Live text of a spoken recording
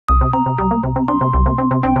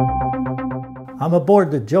I'm aboard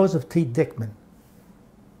the Joseph T. Dickman,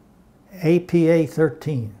 APA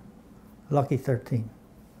 13, Lucky 13.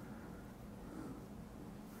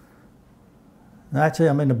 And actually,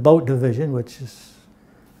 I'm in the boat division, which is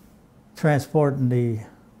transporting the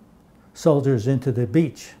soldiers into the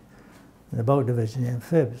beach, in the boat division, the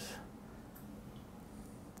amphibs.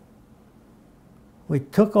 We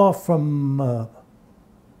took off from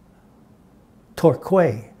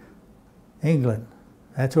Torquay, England.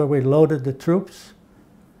 That's where we loaded the troops.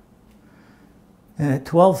 And at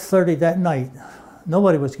 12:30 that night,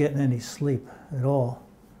 nobody was getting any sleep at all.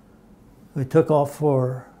 We took off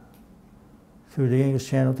through the English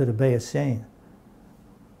Channel to the Bay of Seine.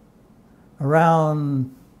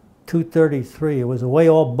 Around 2:33, it was away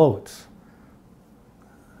all boats,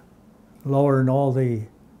 lowering all the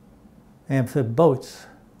amphib boats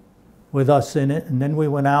with us in it, and then we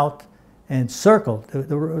went out and circled.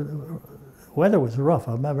 The weather was rough,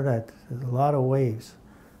 I remember that. There's a lot of waves.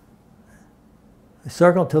 We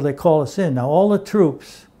circled until they call us in. Now all the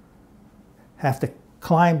troops have to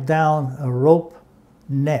climb down a rope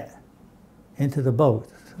net into the boat.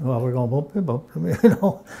 Well, we're going boom, boom, boom, you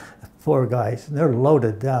know. Poor guys, they're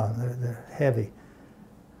loaded down, they're heavy.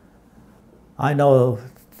 I know,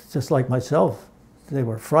 just like myself, they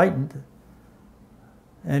were frightened.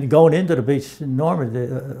 And going into the beach in Normandy,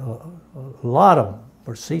 a lot of them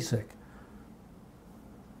were seasick.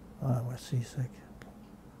 Seasick.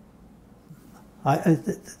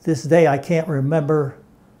 This day I can't remember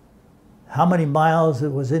how many miles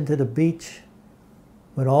it was into the beach,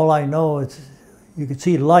 but all I know is you could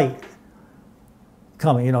see light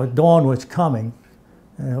coming, you know, dawn was coming.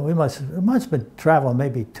 We must have been traveling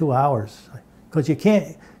maybe 2 hours, because you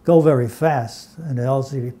can't go very fast in the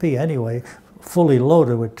LCVP anyway, fully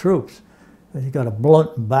loaded with troops. You got a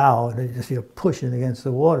blunt bow, and you're pushing against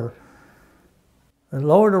the water. They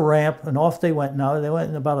lowered the ramp, and off they went. Now they went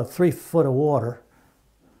in about 3 foot of water.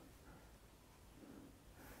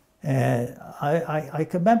 And I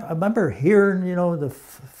remember hearing, you know, the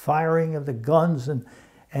firing of the guns, and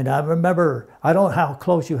I remember, I don't know how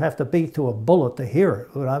close you have to be to a bullet to hear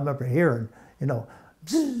it, but I remember hearing, you know,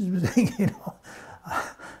 you know,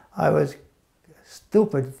 I was a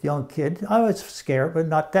stupid young kid. I was scared, but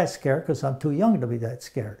not that scared, because I'm too young to be that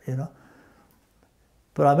scared, you know.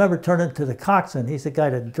 But I remember turning to the coxswain. He's the guy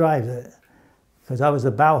that drives it, because I was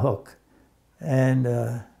the bow hook. And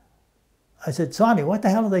I said, Sonny, what the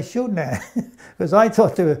hell are they shooting at? Because I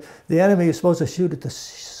thought the enemy was supposed to shoot at the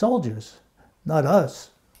soldiers, not us.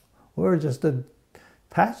 We were just a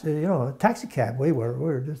taxi cab. We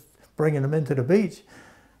were just bringing them into the beach.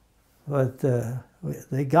 But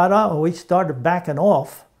they got out, and we started backing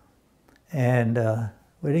off. And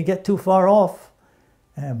we didn't get too far off.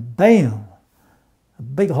 And bam! A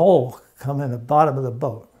big hole come in the bottom of the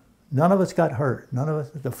boat. None of us got hurt. None of us,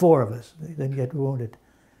 the 4 of us, didn't get wounded.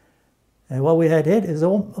 And what we had hit is a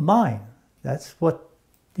mine. That's what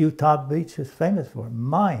Utah Beach is famous for,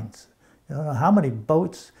 mines. You don't know how many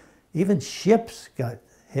boats, even ships got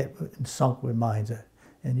hit and sunk with mines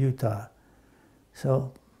in Utah.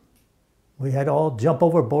 So we had to all jump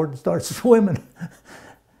overboard and start swimming.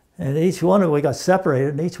 And each one of us, we got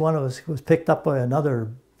separated, and each one of us was picked up by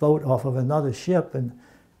another boat off of another ship and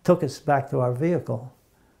took us back to our vehicle,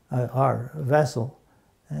 our vessel.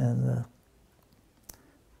 And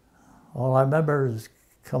all I remember is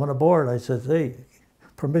coming aboard. I said, hey,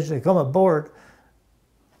 permission to come aboard.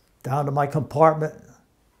 Down to my compartment,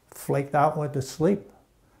 flaked out and went to sleep.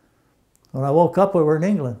 When I woke up, we were in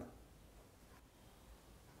England.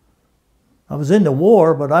 I was in the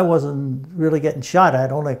war, but I wasn't really getting shot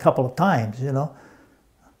at, only a couple of times, you know.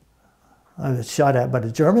 I was shot at by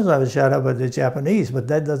the Germans, I was shot at by the Japanese, but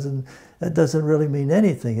that doesn't really mean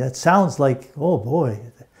anything. That sounds like, oh boy,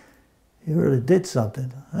 you really did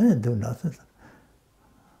something. I didn't do nothing.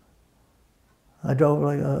 I drove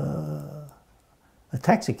like a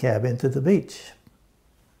taxi cab into the beach.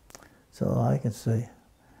 So I can say,